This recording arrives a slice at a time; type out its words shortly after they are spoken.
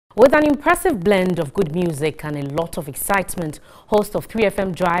With an impressive blend of good music and a lot of excitement, host of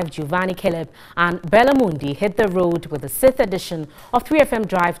 3FM Drive Giovanni Caleb and Berla Mundi hit the road with the 6th edition of 3FM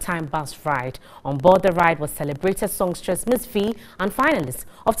Drive Time Bus Ride. On board the ride was celebrated songstress Miss V and finalists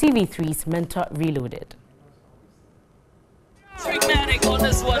of TV3's Mentor Reloaded. Freakmatic on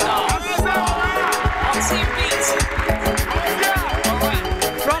this one now. On TV.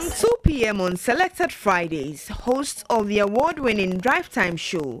 From 2 p.m. on selected Fridays, hosts of the award-winning Drive Time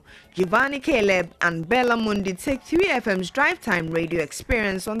show, Giovanni Caleb and Berla Mundi take 3FM's Drive Time radio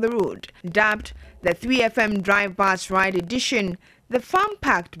experience on the road. Dubbed the 3FM Drive Bus Ride Edition, the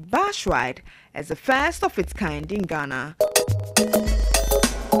fun-packed bus ride is the first of its kind in Ghana.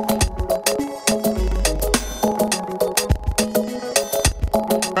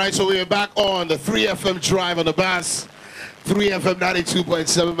 Right, so we're back on the 3FM Drive on the bus. 3FM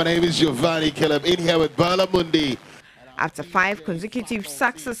 92.7. My name is Giovanni Caleb, in here with Berla Mundi. After 5 consecutive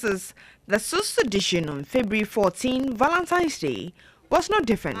successes, the 6th edition on February 14, Valentine's Day, was no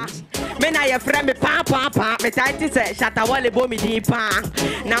different. Men are your friend, me pa pa pa. Me tight is a shatawale bomi di pa.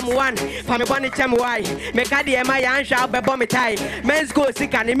 Number one, for me bonny chamwai. Me kadi ema yan shall be bomi tie. Men's go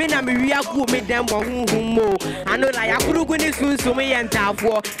sick and me na me wiaku me dem mo. I know like akuru ni sunsu me yenta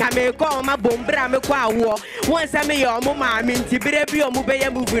for. Kame ko ma bombra me kwa wo. Once I me your mama me ntibire bi o mu be ya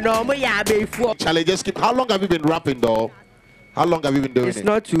movie no mo ya be for. Charlie, just keep. How long have you been rapping though? How long have you been doing it? It's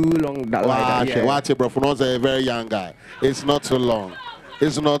not too long. That wow, like that, watch it, bro. For us, a very young guy. It's not too long.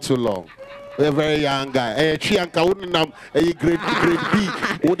 It's not too long. We're a very young guy. Hey, Chianka, grade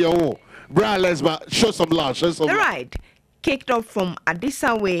B. Bro, let's show some love. The ride kicked off from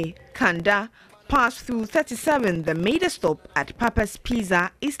Adisa Way, Kanda, passed through 37, then made a stop at Papa's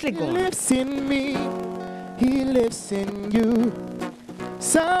Pizza, East Legon. He lives in me. He lives in you.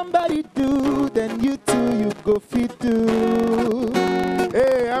 Somebody do, then you too, you go fit do.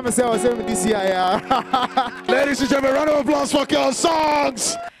 Hey, I'm a saying this year. Ladies and gentlemen, round of applause for Girl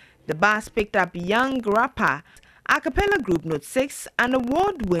Songs. The bus picked up young rapper, a cappella group Note 6, and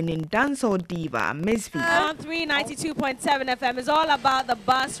award-winning dancehall diva Miss V. On 392.7 FM is all about the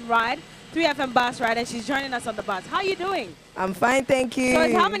bus ride, 3FM bus ride, and she's joining us on the bus. How are you doing? I'm fine, thank you. So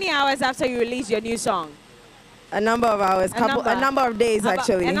it's how many hours after you release your new song? A number of hours, a number of days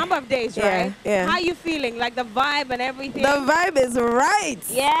actually. A number of days, right? Yeah. How are you feeling? Like the vibe and everything? The vibe is right.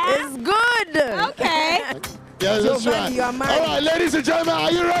 Yeah? It's good. Okay. Yeah, that's right. You are mine. All right, ladies and gentlemen, are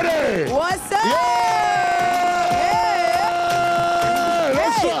you ready? What's up? Yeah!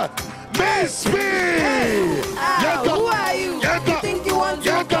 That's right. Miss B! Who are you? You think you want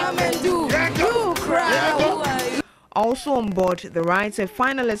to come and do? You cry. Who are you? Also on board the rides are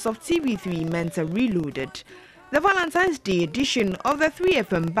finalists of TV3 Mentor Reloaded. The Valentine's Day edition of the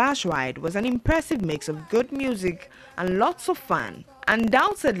 3FM Bus Ride was an impressive mix of good music and lots of fun.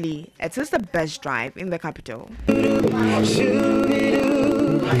 Undoubtedly, it is the best drive in the capital.